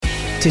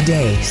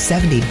Today,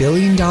 $70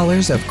 billion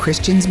of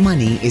Christians'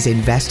 money is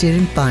invested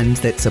in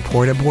funds that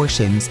support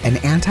abortions and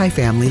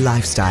anti-family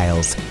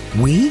lifestyles.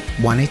 We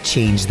want to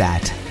change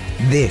that.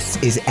 This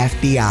is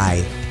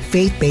FBI,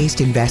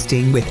 Faith-Based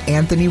Investing with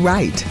Anthony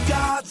Wright.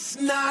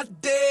 God's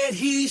not dead,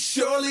 he's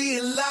surely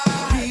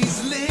alive.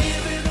 He's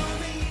living on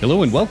me.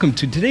 Hello and welcome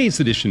to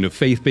today's edition of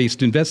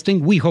Faith-Based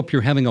Investing. We hope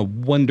you're having a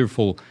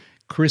wonderful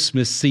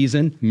Christmas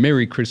season.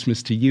 Merry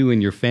Christmas to you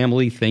and your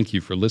family. Thank you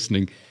for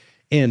listening.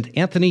 And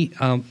Anthony,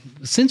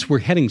 since we're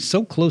heading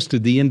so close to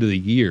the end of the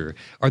year,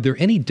 are there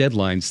any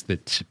deadlines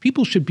that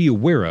people should be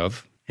aware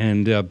of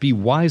and be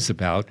wise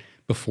about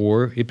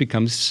before it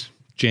becomes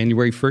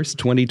January 1st,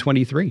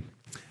 2023?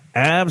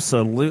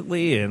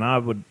 Absolutely, and I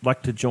would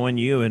like to join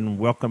you in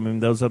welcoming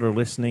those that are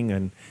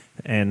listening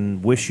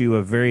and wish you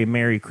a very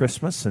Merry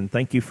Christmas, and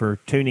thank you for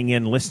tuning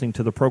in and listening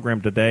to the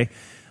program today.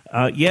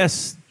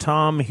 Yes,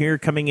 Tom, here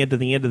coming into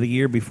the end of the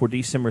year before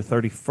December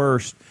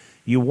 31st,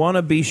 you want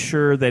to be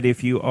sure that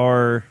if you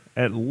are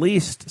at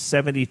least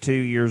 72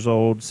 years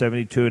old,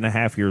 72 and a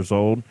half years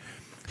old,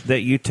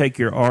 that you take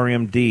your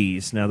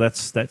RMDs. Now, that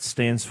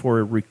stands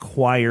for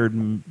required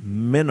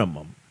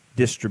minimum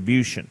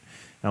distribution.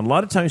 Now, a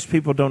lot of times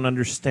people don't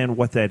understand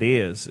what that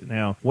is.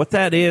 Now, what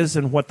that is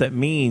and what that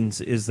means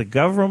is the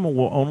government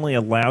will only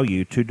allow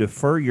you to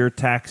defer your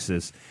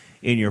taxes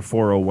in your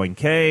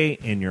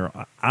 401k, in your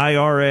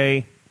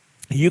IRA.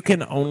 You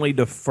can only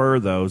defer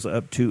those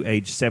up to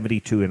age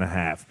 72 and a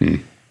half.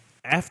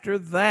 After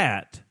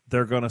that,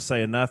 they're going to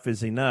say enough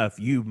is enough.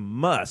 You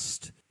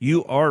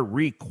are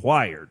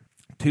required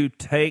to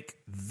take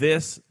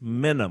this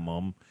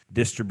minimum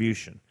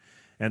distribution.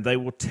 And they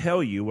will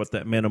tell you what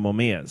that minimum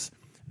is.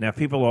 Now,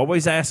 people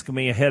always ask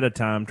me ahead of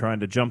time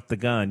trying to jump the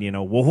gun,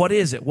 well, what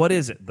is it? What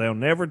is it? They'll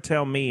never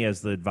tell me as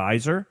the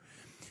advisor.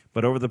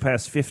 But over the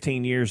past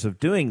 15 years of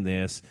doing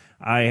this,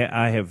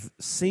 I have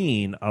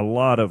seen a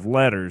lot of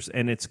letters,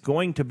 and it's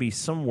going to be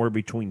somewhere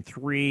between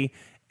 3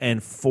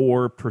 and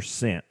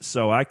 4%.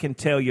 So I can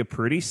tell you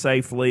pretty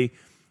safely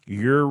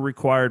your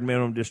required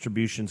minimum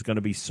distribution is going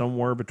to be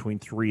somewhere between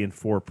 3 and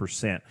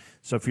 4%.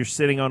 So if you're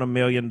sitting on $1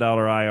 million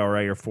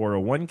IRA or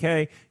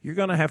 401k, you're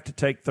going to have to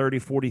take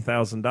 $30,000,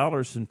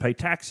 $40,000 and pay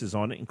taxes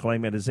on it and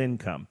claim it as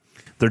income.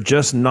 They're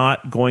just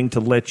not going to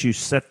let you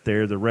sit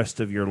there the rest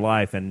of your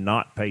life and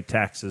not pay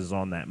taxes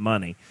on that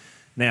money.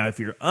 Now, if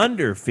you're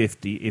under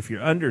 50, if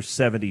you're under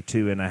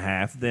 72 and a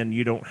half, then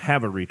you don't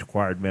have a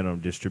required minimum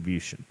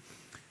distribution.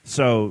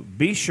 So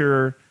be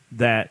sure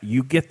that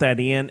you get that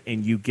in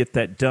and you get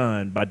that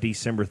done by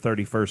December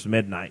 31st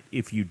midnight.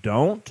 If you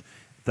don't,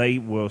 they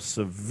will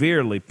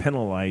severely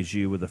penalize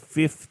you with a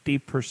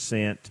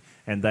 50%,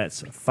 and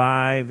that's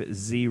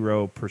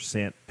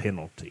 50%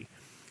 penalty.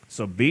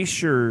 So be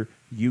sure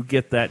you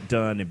get that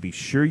done and be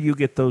sure you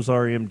get those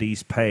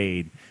RMDs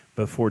paid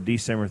before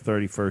December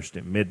 31st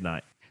at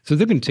midnight. So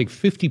they're going to take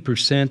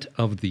 50%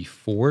 of the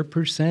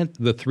 4%,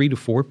 the 3 to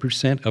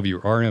 4% of your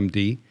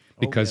RMD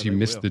because you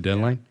missed the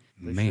deadline?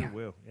 Yeah, Man. Sure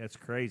will. That's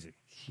crazy.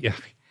 Yeah.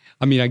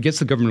 I mean, I guess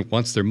the government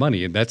wants their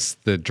money, and that's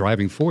the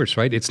driving force,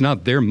 right? It's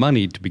not their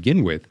money to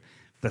begin with.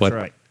 That's but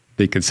right.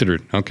 They consider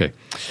it. Okay.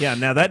 Yeah,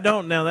 now that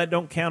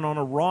don't count on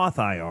a Roth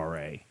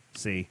IRA.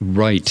 See?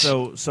 Right.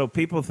 So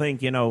people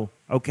think,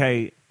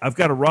 okay, I've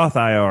got a Roth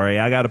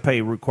IRA, I got to pay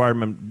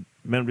requirement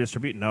minimum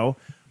distribution. No,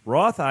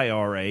 Roth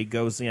IRA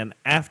goes in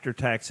after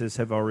taxes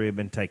have already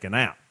been taken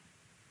out.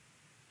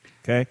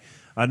 Okay?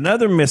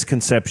 Another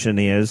misconception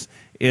is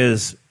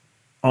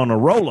on a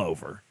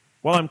rollover.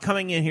 Well, I'm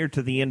coming in here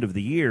to the end of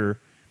the year,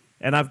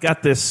 and I've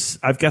got this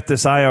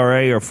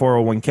IRA or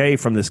 401k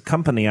from this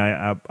company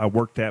I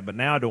worked at, but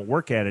now I don't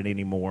work at it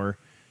anymore.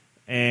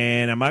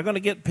 And am I going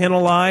to get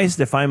penalized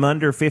if I'm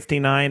under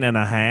 59 and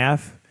a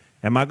half?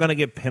 Am I going to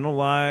get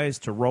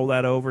penalized to roll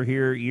that over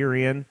here year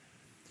in?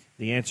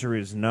 The answer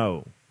is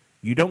no.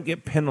 You don't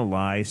get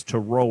penalized to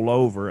roll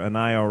over an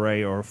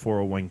IRA or a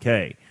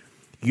 401k.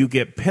 You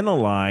get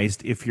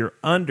penalized if you're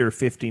under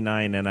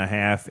 59 and a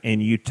half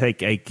and you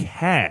take a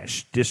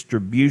cash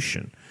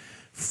distribution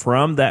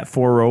from that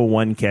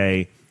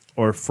 401k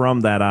or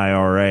from that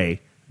IRA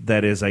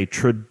that is a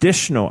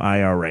traditional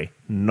IRA,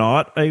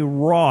 not a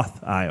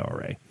Roth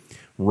IRA.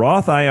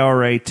 Roth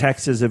IRA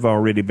taxes have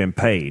already been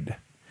paid.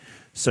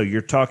 So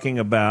you're talking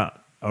about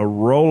a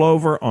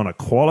rollover on a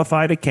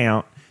qualified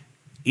account.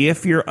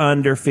 If you're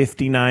under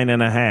 59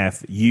 and a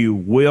half, you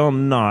will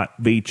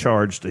not be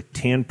charged a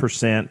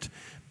 10%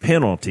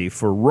 penalty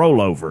for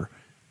rollover.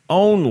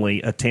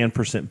 Only a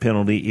 10%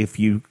 penalty if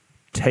you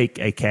take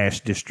a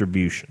cash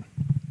distribution.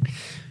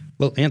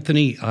 Well,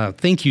 Anthony,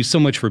 thank you so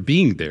much for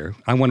being there.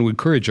 I want to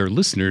encourage our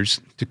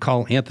listeners to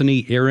call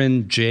Anthony,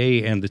 Aaron,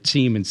 Jay, and the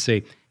team and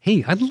say,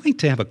 hey, I'd like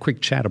to have a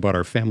quick chat about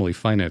our family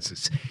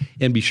finances.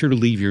 And be sure to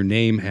leave your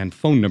name and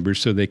phone number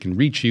so they can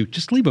reach you.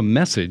 Just leave a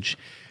message.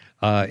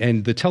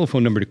 And the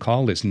telephone number to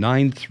call is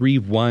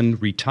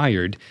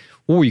 931-RETIRED.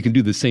 Or you can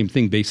do the same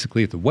thing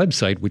basically at the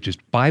website, which is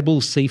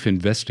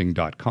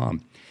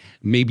BibleSafeInvesting.com.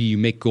 Maybe you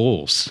make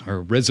goals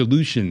or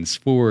resolutions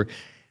for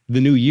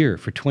the new year,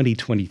 for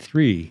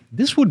 2023.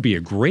 This would be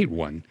a great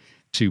one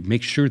to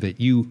make sure that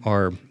you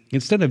are,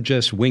 instead of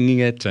just winging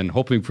it and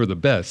hoping for the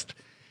best,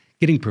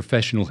 getting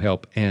professional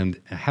help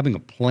and having a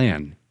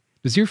plan.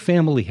 Does your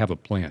family have a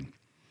plan?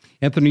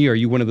 Anthony, are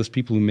you one of those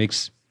people who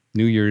makes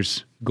New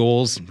Year's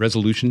goals,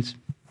 resolutions?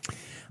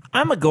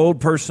 I'm a goal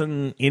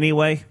person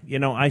anyway.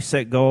 I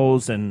set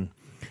goals and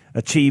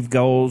achieve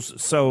goals.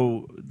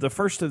 So the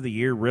first of the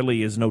year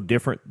really is no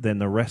different than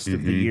the rest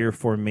of the year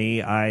for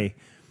me. I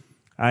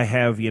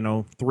have,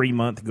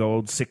 3-month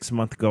goals,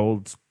 6-month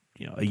goals,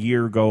 a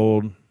year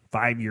goal,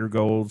 5-year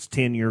goals,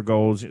 10-year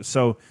goals.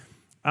 So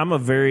I'm a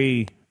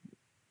very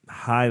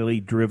highly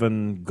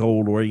driven,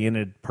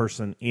 goal-oriented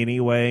person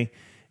anyway,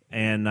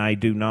 and I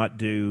do not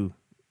do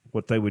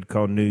what they would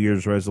call New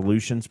Year's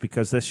resolutions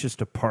because that's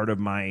just a part of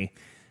my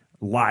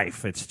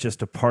life. It's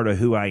just a part of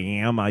who I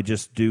am. I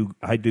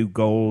do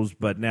goals,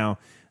 but now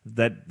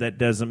that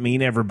doesn't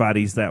mean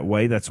everybody's that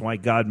way. That's why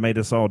God made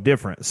us all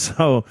different.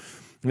 So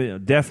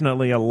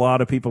definitely a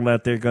lot of people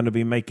out there are going to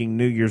be making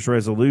New Year's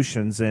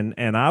resolutions,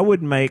 and I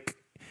would make,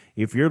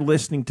 if you're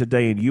listening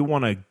today and you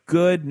want a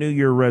good New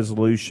Year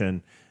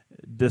resolution,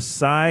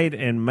 decide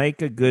and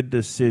make a good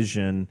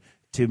decision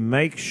to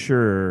make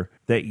sure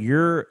that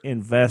your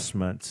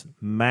investments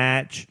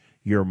match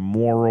your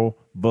moral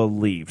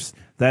beliefs.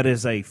 That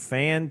is a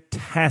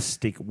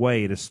fantastic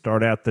way to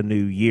start out the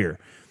new year.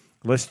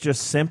 Let's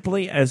just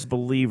simply, as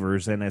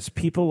believers and as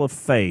people of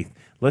faith,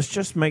 let's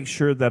just make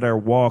sure that our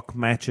walk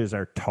matches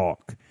our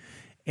talk.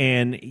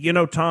 And,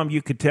 Tom,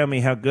 you could tell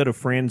me how good of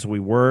friends we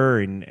were,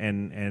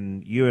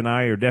 and you and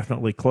I are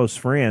definitely close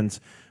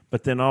friends,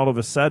 but then all of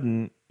a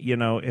sudden,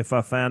 if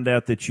I found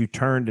out that you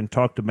turned and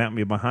talked about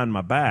me behind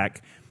my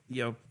back,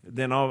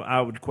 then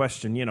I would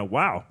question,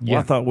 wow, well,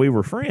 I thought we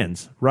were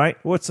friends, right?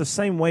 Well, it's the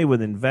same way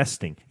with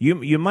investing.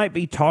 You might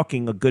be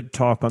talking a good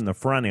talk on the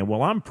front end.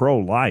 Well, I'm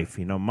pro-life.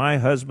 My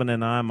husband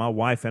and I, my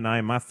wife and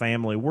I, my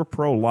family, we're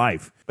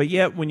pro-life. But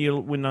yet, when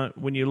you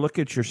look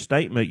at your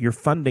statement, you're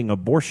funding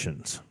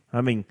abortions.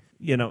 I mean,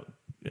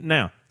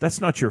 now,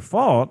 that's not your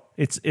fault.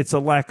 It's a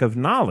lack of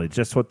knowledge.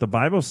 That's what the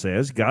Bible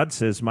says. God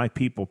says, my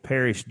people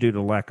perish due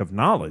to lack of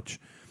knowledge.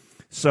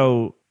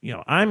 So,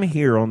 I'm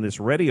here on this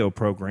radio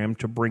program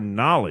to bring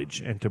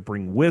knowledge and to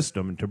bring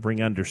wisdom and to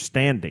bring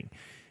understanding.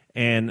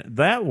 And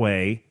that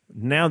way,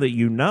 now that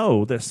you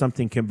know that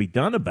something can be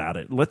done about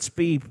it, let's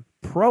be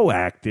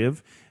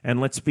proactive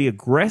and let's be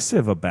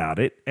aggressive about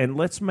it. And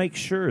let's make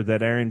sure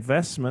that our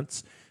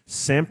investments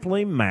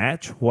simply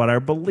match what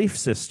our belief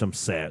system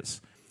says.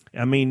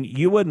 I mean,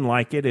 you wouldn't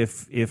like it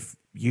if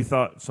you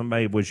thought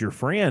somebody was your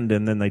friend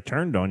and then they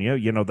turned on you.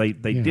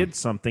 They did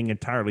something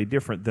entirely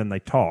different than they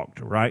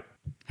talked, right?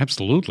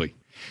 Absolutely.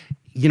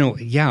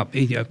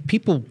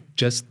 People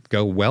just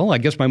go, well, I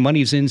guess my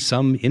money's in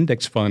some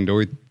index fund,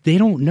 or they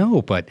don't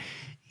know. But,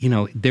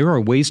 there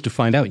are ways to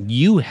find out.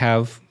 You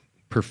have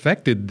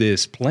perfected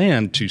this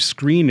plan to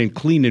screen and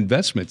clean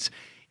investments.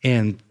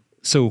 And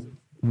so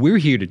we're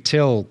here to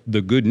tell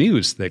the good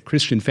news that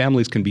Christian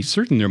families can be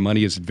certain their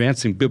money is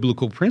advancing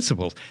biblical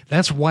principles.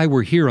 That's why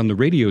we're here on the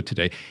radio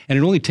today. And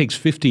it only takes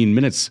 15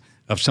 minutes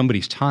of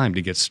somebody's time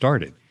to get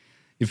started.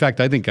 In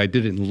fact, I think I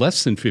did it in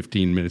less than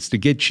 15 minutes to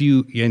get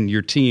you and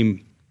your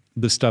team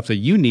the stuff that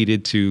you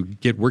needed to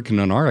get working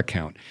on our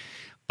account.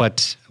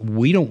 But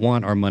we don't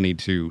want our money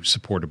to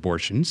support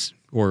abortions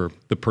or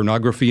the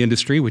pornography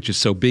industry, which is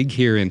so big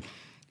here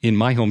in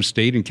my home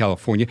state in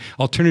California.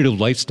 Alternative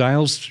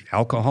lifestyles,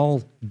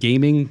 alcohol,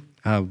 gaming.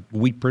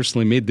 We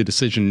personally made the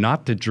decision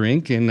not to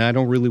drink, and I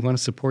don't really want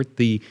to support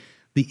the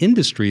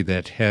industry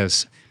that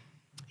has,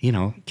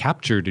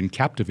 captured and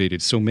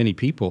captivated so many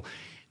people.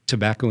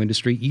 Tobacco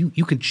industry.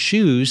 You can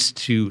choose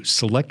to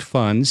select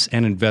funds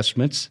and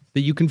investments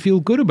that you can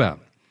feel good about.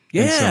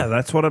 Yeah,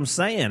 that's what I'm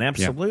saying.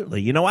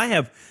 Absolutely.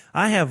 Yeah.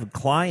 I have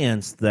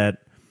clients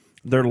that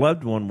their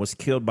loved one was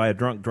killed by a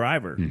drunk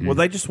driver. Mm-hmm. Well,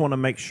 they just want to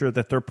make sure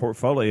that their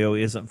portfolio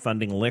isn't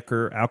funding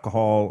liquor,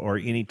 alcohol, or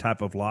any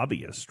type of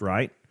lobbyist,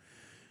 right?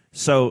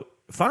 So,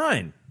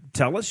 fine.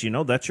 Tell us,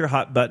 that's your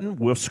hot button.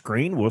 We'll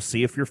screen. We'll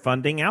see if you're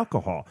funding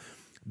alcohol.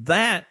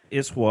 That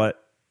is what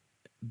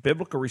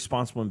biblical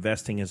responsible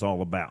investing is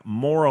all about.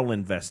 Moral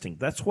investing.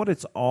 That's what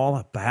it's all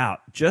about.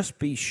 Just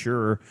be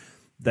sure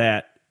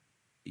that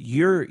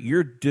you're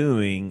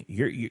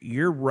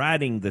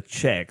writing the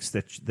checks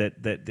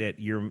that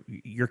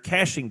you're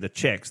cashing the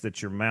checks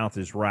that your mouth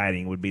is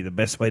writing would be the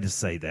best way to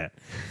say that.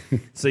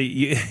 So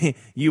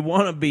you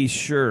want to be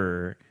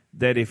sure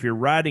that if you're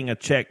writing a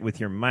check with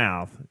your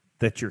mouth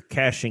that you're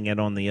cashing it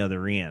on the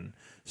other end.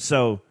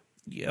 So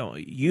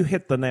you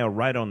hit the nail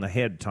right on the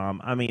head,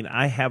 Tom. I mean,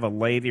 I have a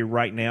lady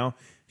right now.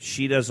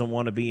 She doesn't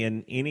want to be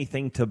in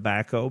anything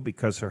tobacco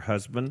because her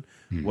husband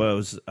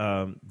was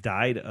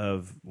died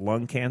of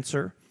lung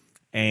cancer,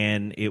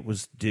 and it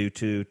was due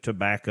to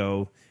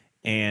tobacco,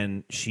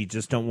 and she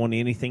just don't want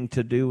anything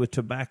to do with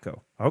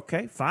tobacco.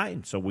 Okay,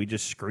 fine. So we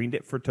just screened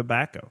it for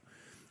tobacco.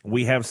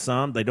 We have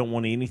some, they don't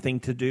want anything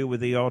to do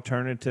with the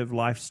alternative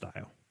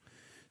lifestyle.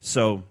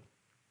 So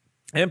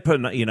and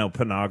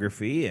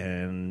pornography,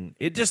 and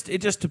it just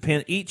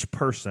depends. Each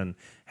person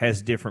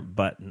has different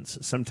buttons.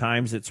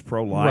 Sometimes it's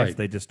pro-life. Right.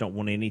 They just don't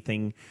want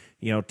anything,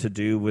 to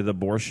do with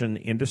abortion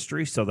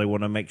industry, so they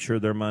want to make sure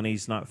their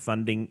money's not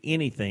funding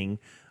anything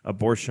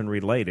abortion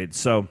related.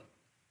 So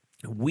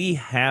we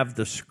have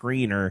the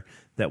screener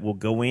that will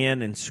go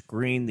in and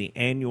screen the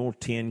annual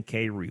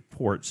 10K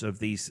reports of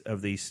these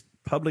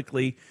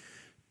publicly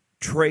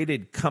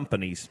traded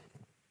companies.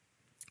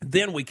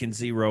 Then we can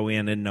zero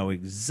in and know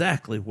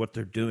exactly what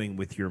they're doing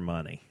with your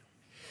money.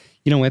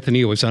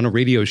 Anthony, I was on a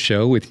radio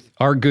show with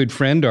our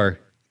friend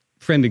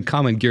in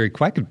common, Gary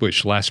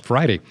Quackenbush, last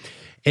Friday,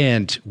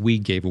 and we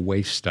gave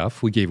away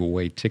stuff. We gave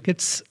away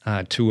tickets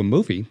to a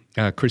movie,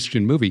 a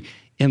Christian movie,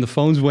 and the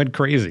phones went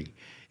crazy.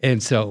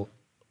 And so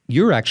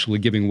you're actually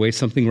giving away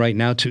something right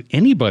now to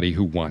anybody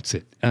who wants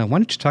it. Why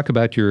don't you talk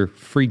about your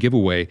free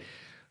giveaway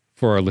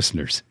for our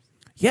listeners?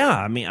 Yeah,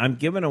 I'm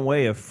giving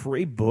away a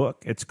free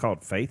book. It's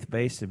called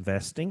Faith-Based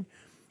Investing,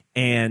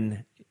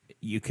 and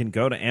you can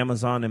go to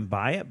Amazon and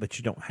buy it, but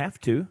you don't have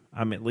to.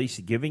 I'm at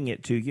least giving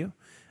it to you,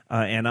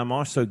 and I'm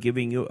also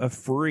giving you a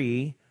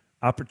free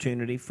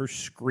opportunity for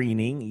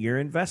screening your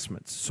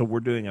investments. So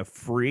we're doing a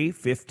free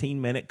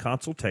 15-minute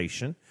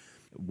consultation.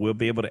 We'll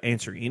be able to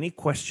answer any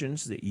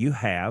questions that you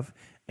have,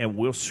 and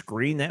we'll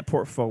screen that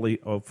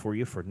portfolio for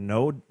you for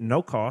no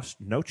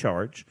cost, no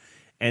charge,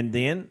 and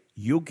then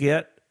you'll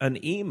get an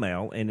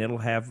email, and it'll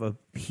have a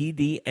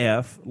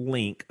PDF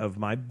link of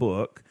my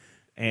book,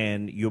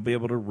 and you'll be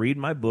able to read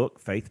my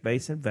book,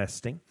 Faith-Based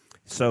Investing.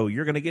 So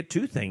you're going to get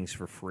two things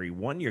for free.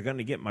 One, you're going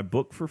to get my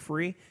book for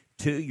free.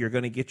 Two, you're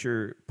going to get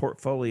your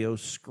portfolio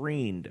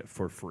screened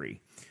for free.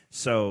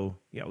 So,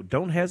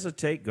 don't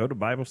hesitate. Go to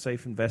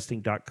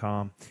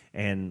BibleSafeInvesting.com,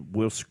 and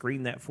we'll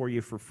screen that for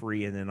you for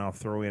free, and then I'll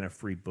throw in a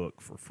free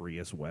book for free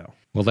as well.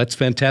 Well, that's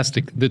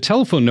fantastic. The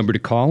telephone number to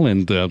call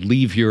and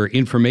leave your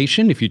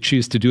information, if you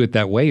choose to do it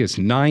that way, is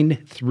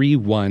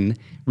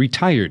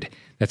 931-RETIRED.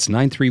 That's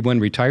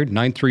 931-RETIRED,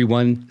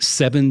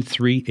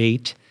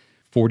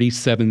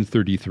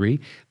 931-738-4733.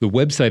 The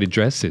website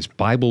address is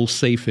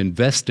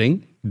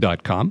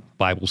BibleSafeInvesting.com,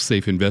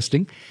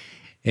 BibleSafeInvesting.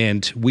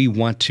 And we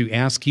want to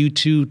ask you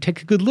to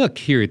take a good look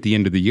here at the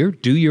end of the year.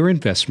 Do your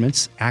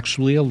investments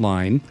actually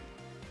align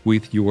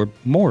with your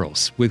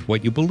morals, with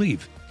what you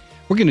believe?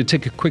 We're going to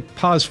take a quick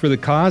pause for the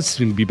cause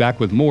and be back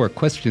with more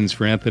questions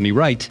for Anthony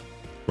Wright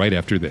right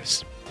after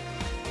this.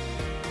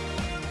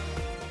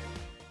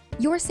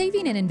 You're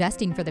saving and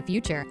investing for the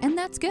future, and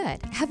that's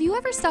good. Have you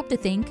ever stopped to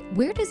think,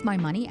 where does my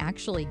money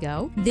actually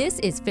go? This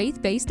is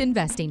Faith-Based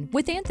Investing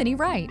with Anthony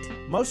Wright.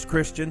 Most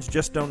Christians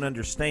just don't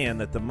understand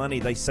that the money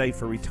they save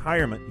for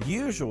retirement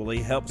usually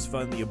helps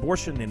fund the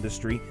abortion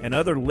industry and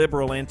other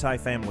liberal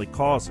anti-family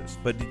causes.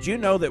 But did you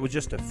know that with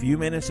just a few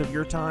minutes of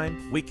your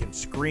time, we can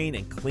screen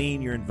and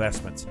clean your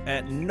investments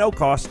at no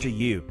cost to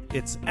you?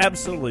 It's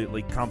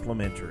absolutely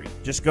complimentary.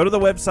 Just go to the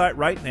website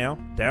right now,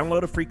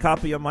 download a free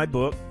copy of my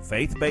book,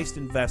 Faith-Based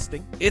Investing.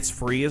 It's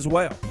free as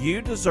well.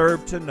 You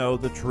deserve to know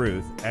the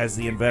truth as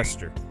the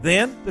investor.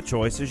 Then the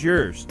choice is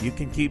yours. You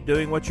can keep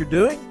doing what you're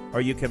doing,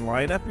 or you can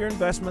line up your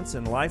investments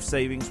and life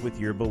savings with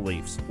your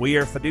beliefs. We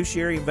are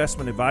fiduciary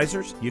investment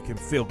advisors. You can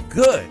feel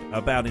good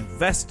about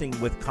investing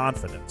with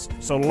confidence.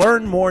 So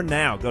learn more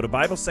now. Go to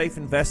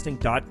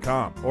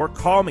BibleSafeInvesting.com or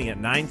call me at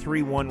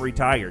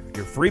 931-RETIRED.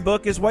 Your free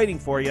book is waiting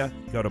for you.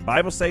 Go to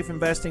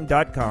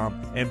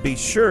BibleSafeInvesting.com and be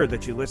sure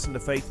that you listen to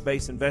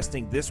Faith-Based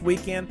Investing this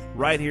weekend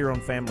right here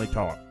on Family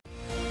Talk.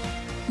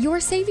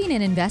 You're saving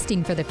and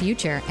investing for the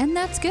future, and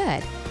that's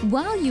good.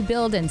 While you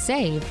build and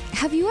save,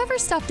 have you ever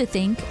stopped to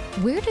think,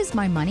 where does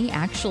my money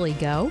actually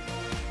go?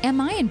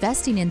 Am I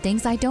investing in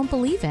things I don't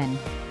believe in?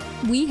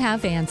 We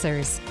have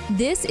answers.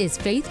 This is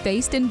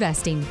Faith-Based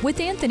Investing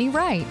with Anthony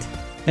Wright.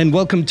 And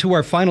welcome to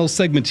our final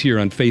segment here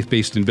on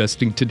Faith-Based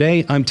Investing.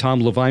 Today, I'm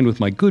Tom Levine with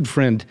my good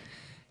friend,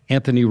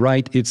 Anthony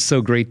Wright. It's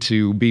so great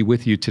to be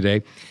with you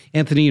today.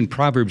 Anthony, in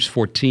Proverbs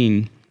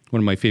 14,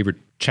 one of my favorite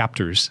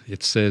chapters,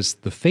 it says,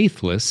 the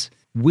faithless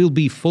will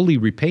be fully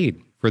repaid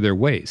for their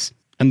ways,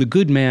 and the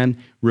good man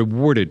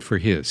rewarded for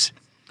his.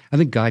 I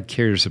think God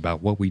cares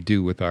about what we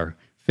do with our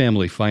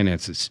family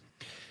finances.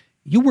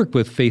 You work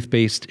with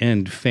faith-based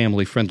and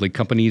family-friendly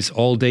companies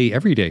all day,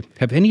 every day.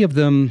 Have any of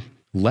them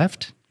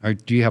left? Or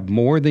do you have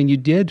more than you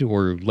did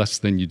or less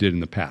than you did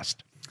in the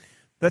past?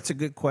 That's a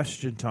good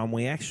question, Tom.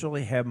 We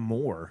actually have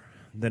more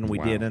than we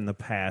did in the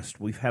past.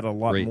 We've had a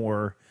lot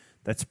more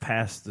that's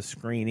passed the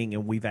screening,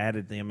 and we've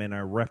added them in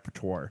our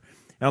repertoire.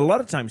 Now, a lot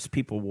of times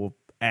people will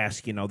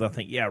ask, they'll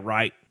think,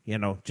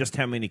 just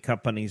how many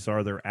companies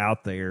are there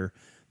out there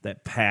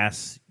that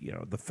pass,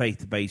 the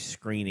faith-based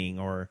screening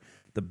or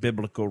the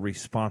biblical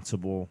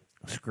responsible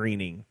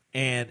screening?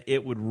 And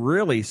it would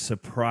really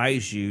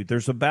surprise you.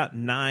 There's about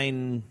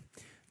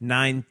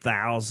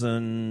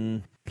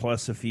 9,000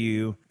 plus a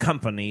few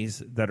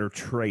companies that are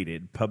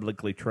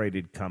publicly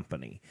traded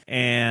company.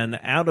 And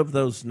out of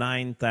those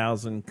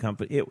 9,000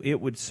 companies,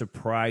 it would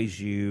surprise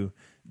you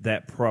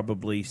that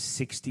probably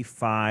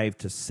 65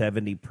 to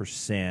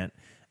 70%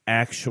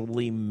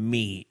 actually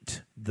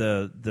meet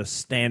the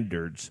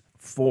standards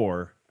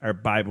for our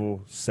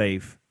Bible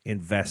safe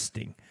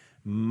investing.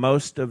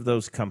 Most of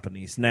those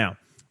companies. Now,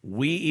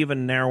 we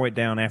even narrow it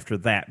down after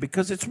that,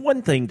 because it's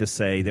one thing to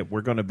say that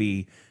we're going to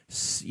be,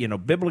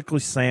 biblically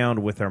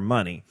sound with our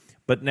money,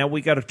 but now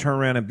we got to turn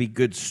around and be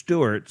good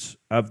stewards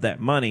of that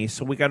money,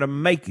 so we got to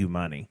make you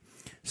money.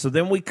 So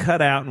then we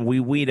cut out and we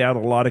weed out a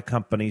lot of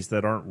companies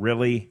that aren't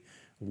really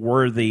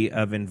worthy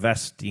of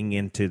investing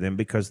into them,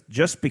 because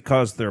just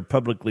because they're a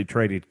publicly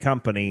traded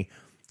company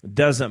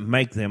doesn't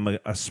make them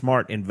a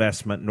smart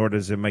investment, nor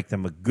does it make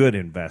them a good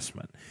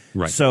investment.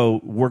 Right.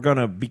 So we're going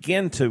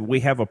to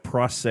we have a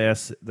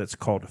process that's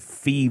called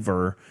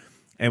Fever,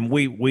 and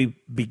we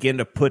begin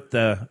to put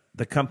the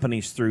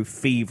companies through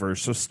Fever.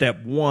 So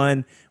step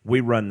one,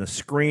 we run the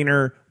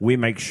screener. We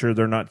make sure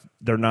they're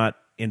not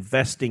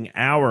investing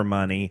our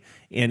money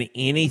in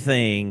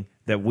anything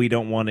that we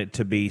don't want it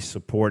to be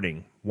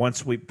supporting.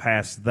 Once we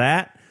pass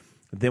that,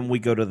 then we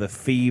go to the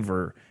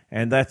Fever,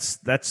 and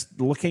that's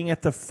looking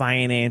at the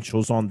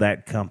financials on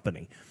that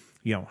company.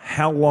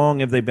 How long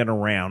have they been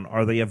around?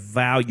 Are they a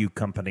value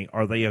company?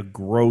 Are they a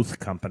growth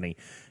company?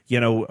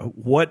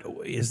 What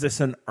is this,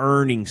 an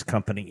earnings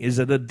company? Is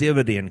it a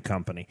dividend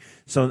company?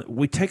 So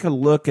we take a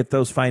look at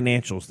those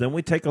financials. Then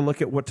we take a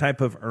look at what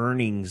type of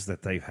earnings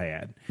that they've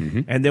had.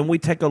 Mm-hmm. And then we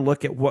take a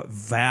look at what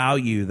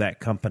value that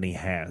company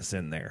has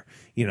in there.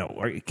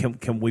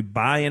 Can we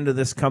buy into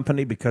this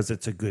company because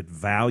it's a good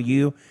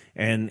value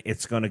and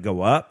it's going to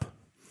go up?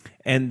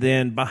 And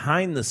then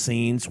behind the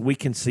scenes, we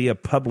can see a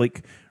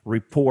public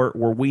report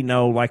where we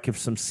know, like, if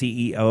some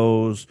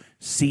CEOs,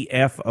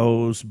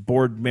 CFOs,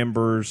 board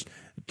members,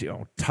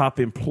 top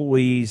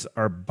employees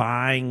are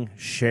buying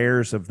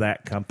shares of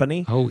that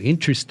company. Oh,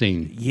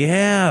 interesting.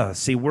 Yeah.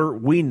 See,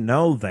 we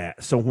know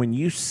that. So when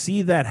you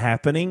see that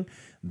happening,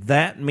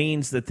 that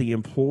means that the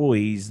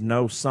employees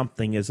know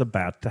something is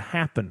about to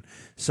happen.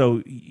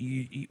 So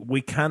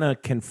we kind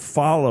of can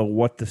follow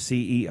what the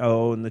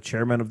CEO and the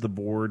chairman of the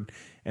board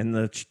and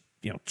the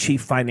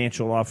chief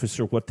financial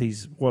officer, what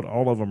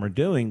all of them are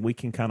doing. We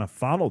can kind of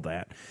follow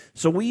that.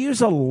 So we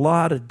use a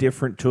lot of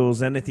different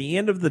tools. And at the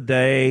end of the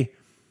day,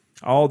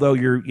 although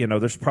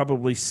there's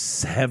probably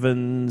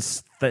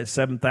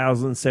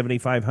 7,000,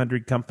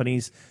 7,500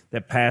 companies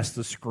that pass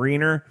the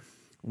screener,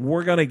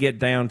 we're going to get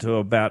down to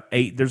about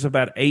 8. There's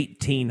about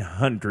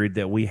 1,800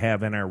 that we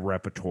have in our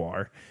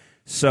repertoire.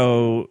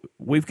 So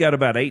we've got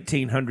about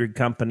 1,800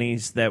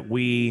 companies that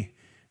we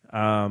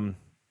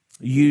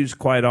use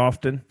quite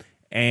often,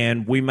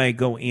 and we may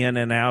go in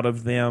and out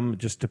of them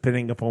just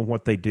depending upon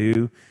what they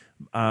do.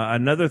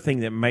 Another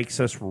thing that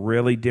makes us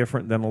really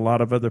different than a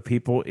lot of other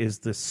people is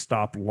the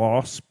stop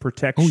loss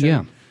protection. Oh,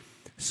 yeah.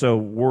 So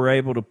we're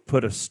able to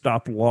put a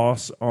stop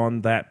loss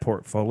on that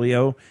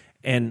portfolio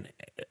and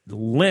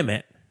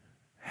limit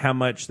how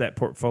much that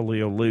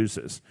portfolio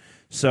loses.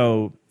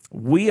 So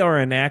we are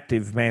an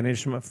active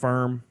management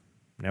firm.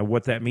 Now,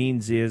 what that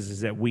means is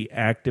that we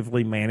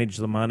actively manage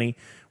the money.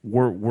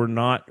 We're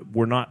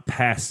not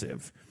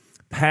passive.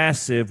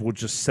 Passive will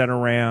just sit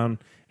around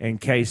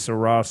and que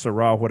sera,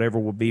 whatever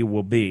will be,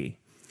 will be.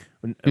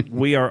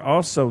 We are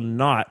also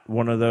not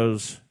one of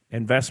those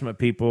investment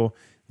people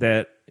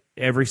that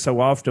every so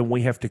often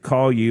we have to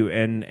call you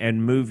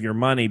and move your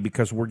money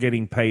because we're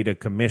getting paid a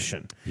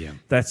commission. Yeah.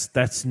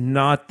 That's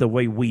not the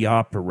way we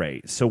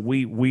operate. So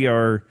we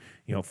are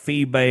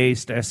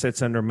fee-based,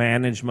 assets under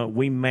management.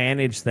 We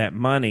manage that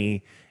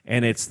money,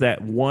 and it's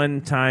that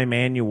one-time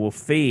annual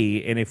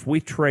fee. And if we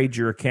trade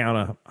your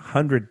account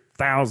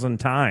 100,000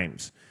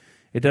 times,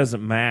 it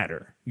doesn't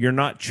matter. You're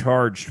not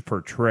charged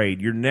per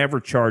trade. You're never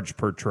charged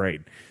per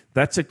trade.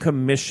 That's a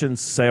commission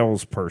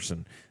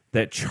salesperson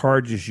that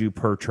charges you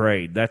per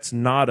trade. That's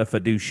not a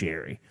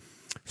fiduciary.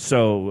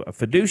 So a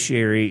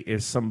fiduciary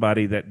is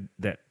somebody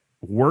that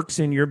works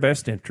in your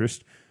best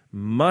interest,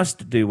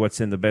 must do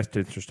what's in the best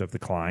interest of the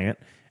client,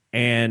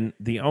 and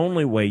the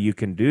only way you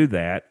can do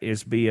that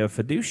is be a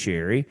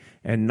fiduciary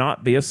and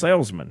not be a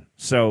salesman.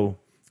 So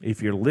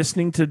if you're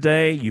listening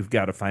today, you've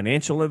got a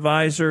financial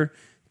advisor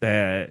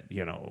that,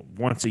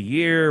 once a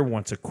year,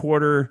 once a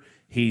quarter,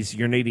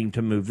 you're needing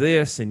to move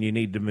this and you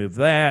need to move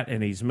that,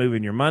 and he's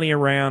moving your money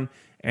around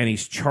and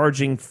he's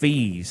charging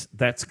fees.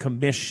 That's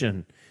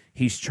commission.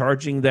 He's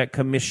charging that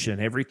commission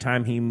every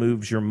time he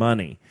moves your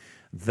money.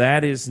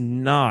 That is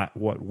not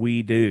what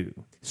we do.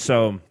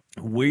 So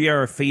we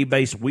are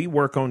fee-based. We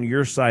work on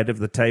your side of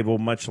the table,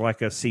 much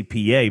like a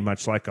CPA,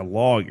 much like a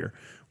lawyer.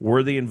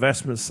 We're the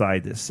investment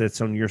side that sits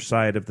on your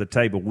side of the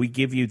table. We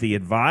give you the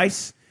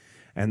advice,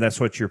 and that's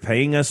what you're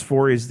paying us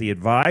for, is the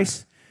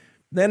advice.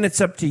 Then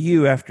it's up to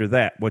you after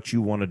that what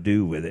you want to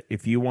do with it.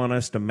 If you want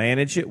us to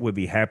manage it, we'd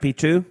be happy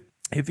to.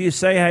 If you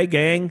say, hey,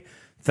 gang,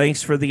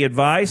 thanks for the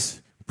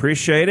advice,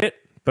 appreciate it,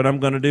 but I'm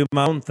going to do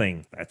my own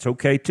thing, that's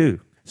okay too.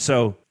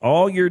 So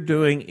all you're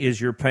doing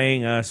is you're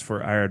paying us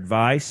for our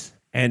advice,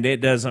 and it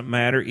doesn't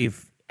matter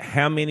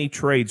how many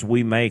trades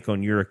we make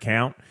on your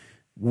account.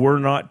 We're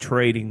not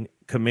trading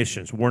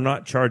commissions. We're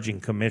not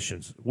charging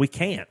commissions. We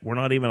can't. We're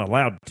not even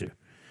allowed to.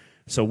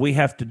 So we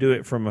have to do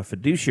it from a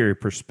fiduciary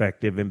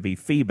perspective and be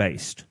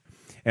fee-based.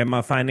 And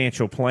my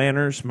financial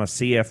planners, my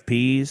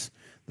CFPs,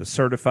 the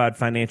certified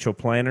financial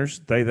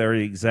planners, they're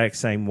the exact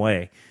same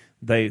way.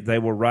 They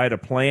will write a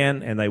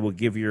plan, and they will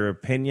give your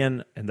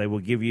opinion, and they will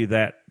give you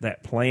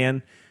that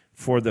plan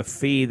for the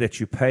fee that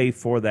you pay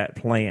for that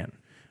plan.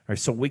 All right,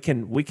 so we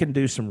can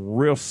do some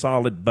real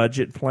solid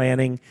budget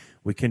planning.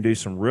 We can do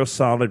some real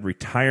solid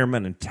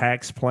retirement and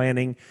tax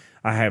planning.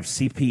 I have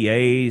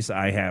CPAs,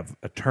 I have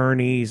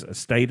attorneys,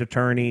 estate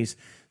attorneys.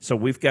 So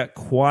we've got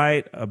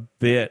quite a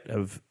bit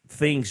of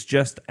things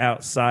just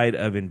outside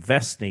of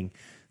investing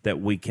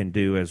that we can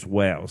do as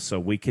well. So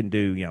we can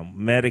do,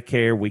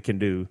 Medicare, we can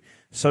do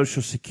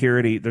Social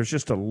Security. There's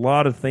just a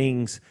lot of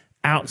things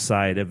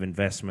outside of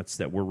investments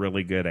that we're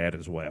really good at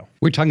as well.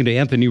 We're talking to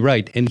Anthony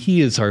Wright, and he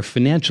is our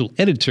financial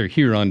editor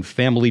here on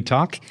Family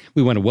Talk.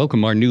 We want to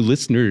welcome our new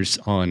listeners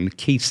on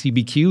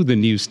KCBQ, the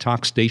news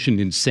talk station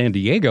in San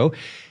Diego,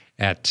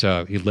 at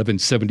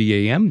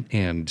 1170 a.m.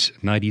 and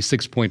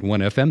 96.1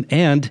 FM,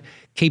 and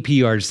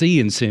KPRZ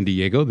in San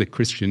Diego, the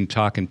Christian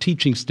talk and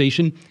teaching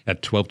station,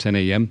 at 1210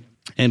 a.m.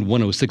 and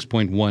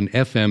 106.1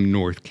 FM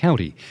North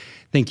County.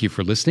 Thank you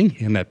for listening,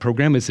 and that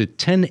program is at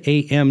 10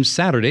 a.m.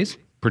 Saturdays.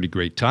 Pretty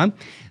great time.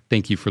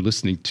 Thank you for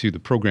listening to the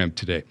program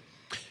today.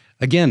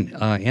 Again,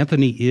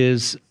 Anthony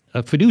is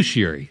a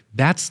fiduciary.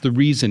 That's the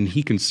reason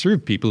he can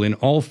serve people in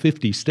all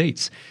 50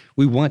 states.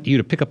 We want you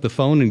to pick up the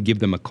phone and give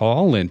them a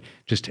call and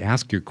just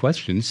ask your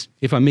questions.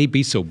 If I may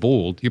be so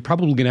bold, you're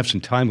probably going to have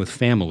some time with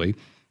family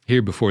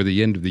here before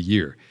the end of the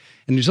year.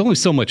 And there's only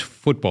so much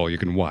football you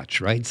can watch,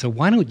 right? So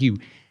why don't you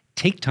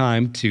take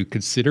time to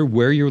consider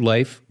where your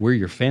life, where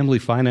your family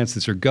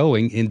finances are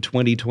going in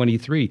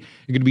 2023. You're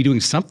going to be doing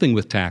something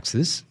with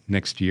taxes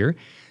next year,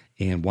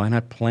 and why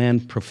not plan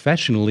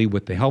professionally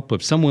with the help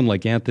of someone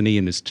like Anthony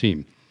and his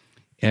team?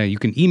 You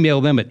can email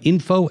them at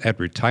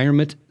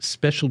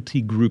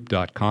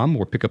info@retirementspecialtygroup.com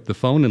or pick up the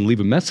phone and leave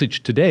a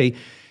message today.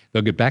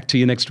 They'll get back to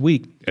you next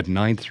week at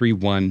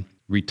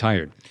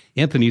 931-RETIRED.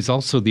 Anthony is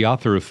also the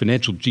author of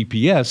Financial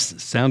GPS,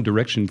 Sound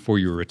Direction for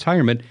Your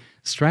Retirement,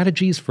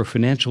 Strategies for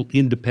Financial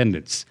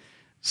Independence.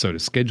 So to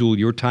schedule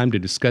your time to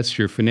discuss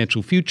your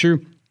financial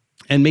future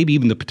and maybe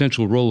even the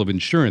potential role of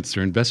insurance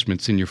or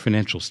investments in your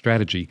financial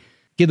strategy,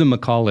 give them a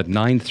call at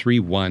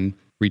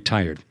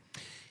 931-RETIRED.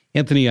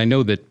 Anthony, I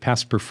know that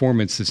past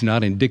performance is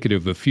not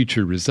indicative of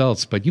future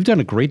results, but you've done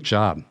a great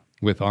job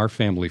with our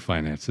family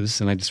finances,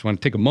 and I just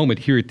want to take a moment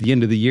here at the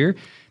end of the year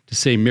to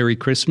say Merry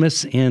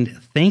Christmas, and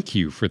thank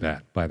you for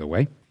that, by the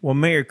way. Well,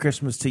 Merry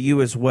Christmas to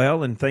you as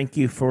well, and thank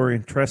you for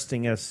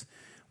entrusting us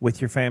with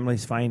your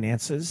family's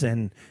finances.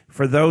 And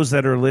for those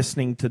that are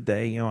listening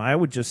today, I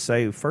would just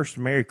say, first,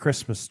 Merry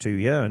Christmas to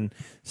you. And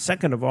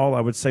second of all, I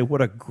would say what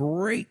a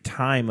great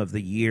time of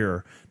the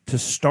year to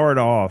start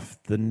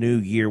off the new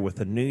year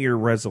with a New Year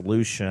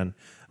resolution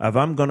of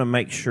I'm going to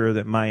make sure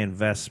that my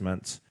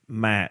investments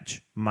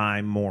match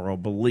my moral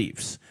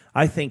beliefs.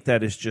 I think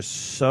that is just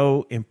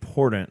so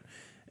important.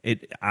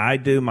 I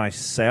do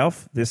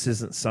myself. This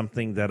isn't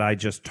something that I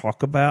just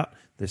talk about.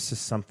 This is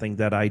something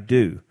that I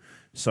do.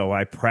 So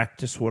I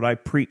practice what I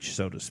preach,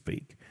 so to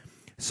speak.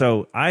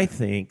 So I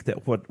think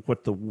that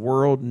what the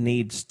world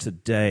needs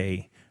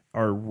today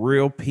are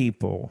real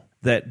people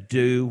that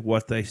do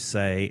what they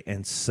say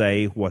and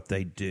say what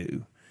they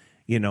do.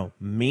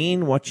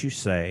 Mean what you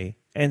say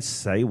and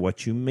say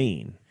what you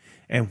mean.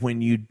 And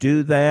when you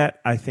do that,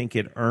 I think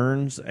it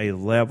earns a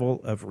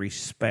level of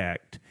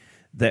respect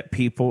that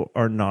people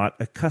are not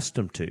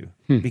accustomed to.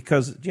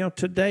 Because,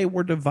 today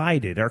we're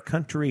divided. Our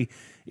country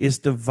is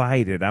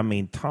divided. I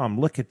mean, Tom,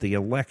 look at the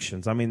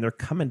elections. I mean, they're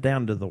coming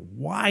down to the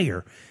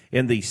wire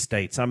in these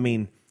states. I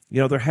mean,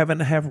 they're having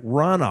to have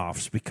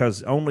runoffs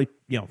because only,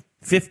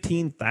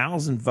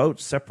 15,000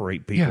 votes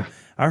separate people. Yeah.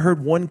 I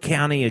heard one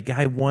county, a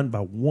guy won by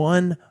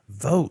one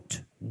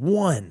vote.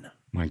 One.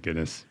 My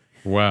goodness.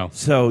 Wow.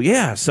 So,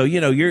 yeah. So,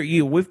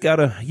 we've got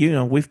a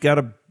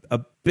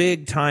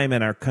big time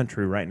in our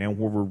country right now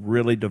where we're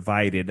really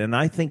divided. And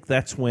I think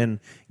that's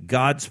when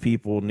God's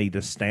people need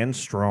to stand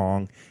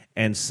strong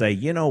and say,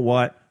 you know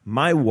what,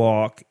 my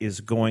walk is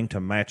going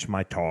to match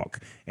my talk.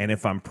 And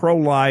if I'm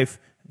pro-life,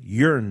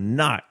 you're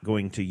not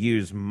going to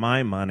use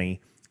my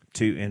money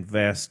to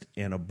invest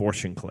in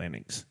abortion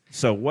clinics.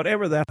 So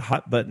whatever that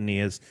hot button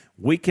is,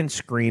 we can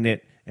screen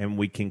it and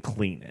we can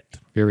clean it.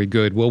 Very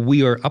good. Well,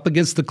 we are up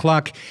against the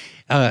clock.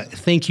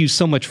 Thank you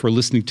so much for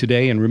listening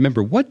today. And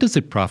remember, what does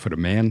it profit a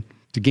man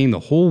to gain the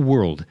whole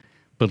world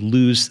but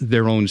lose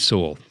their own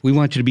soul? We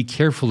want you to be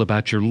careful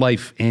about your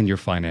life and your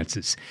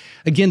finances.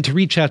 Again, to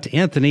reach out to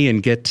Anthony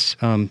and get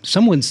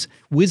someone's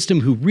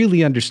wisdom who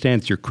really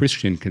understands your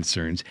Christian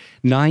concerns,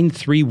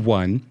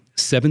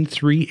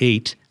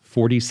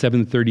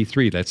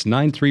 931-738-4733. That's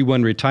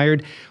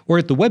 931-RETIRED. Or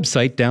at the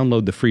website,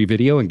 download the free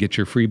video and get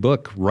your free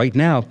book right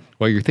now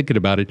while you're thinking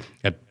about it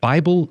at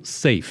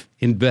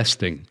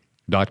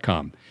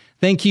BibleSafeInvesting.com.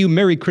 Thank you.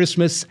 Merry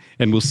Christmas,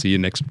 and we'll see you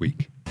next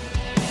week.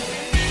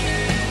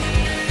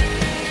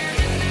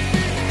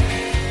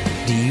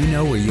 Do you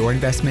know where your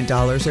investment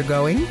dollars are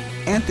going?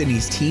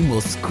 Anthony's team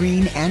will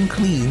screen and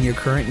clean your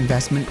current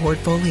investment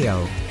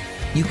portfolio.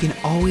 You can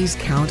always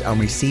count on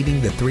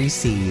receiving the 3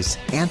 C's.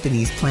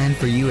 Anthony's plan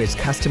for you is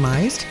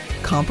customized,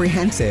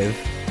 comprehensive,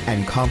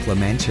 and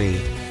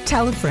complimentary.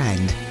 Tell a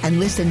friend and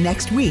listen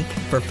next week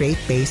for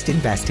Faith-Based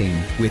Investing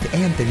with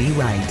Anthony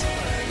Wright.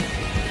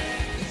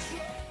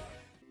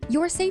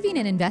 You're saving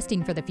and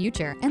investing for the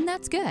future, and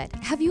that's good.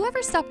 Have you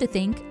ever stopped to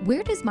think,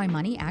 where does my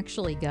money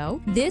actually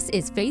go? This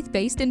is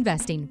Faith-Based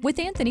Investing with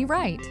Anthony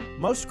Wright.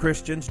 Most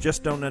Christians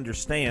just don't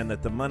understand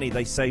that the money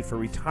they save for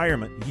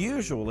retirement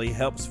usually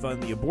helps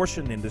fund the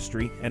abortion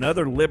industry and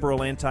other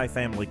liberal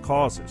anti-family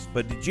causes.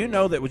 But did you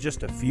know that with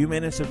just a few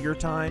minutes of your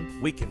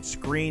time, we can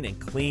screen and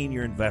clean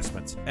your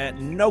investments at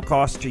no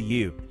cost to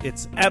you?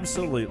 It's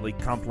absolutely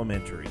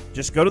complimentary.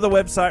 Just go to the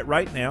website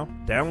right now,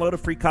 download a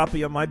free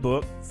copy of my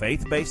book,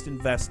 Faith-Based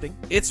Investing.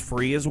 It's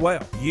free as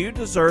well. You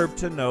deserve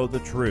to know the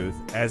truth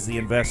as the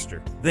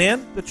investor.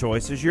 Then the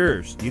choice is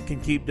yours. You can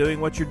keep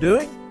doing what you're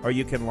doing, or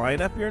you can line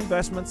up your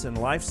investments and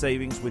life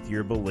savings with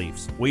your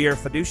beliefs. We are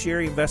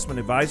fiduciary investment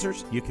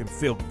advisors. You can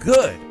feel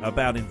good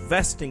about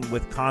investing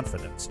with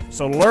confidence.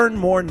 So learn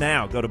more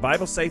now. Go to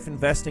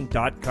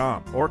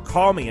BibleSafeInvesting.com or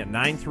call me at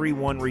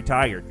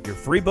 931-RETIRED. Your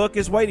free book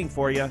is waiting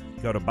for you.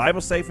 Go to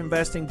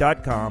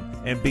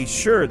BibleSafeInvesting.com and be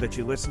sure that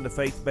you listen to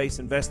Faith-Based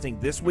Investing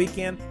this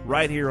weekend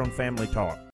right here on Family Talk.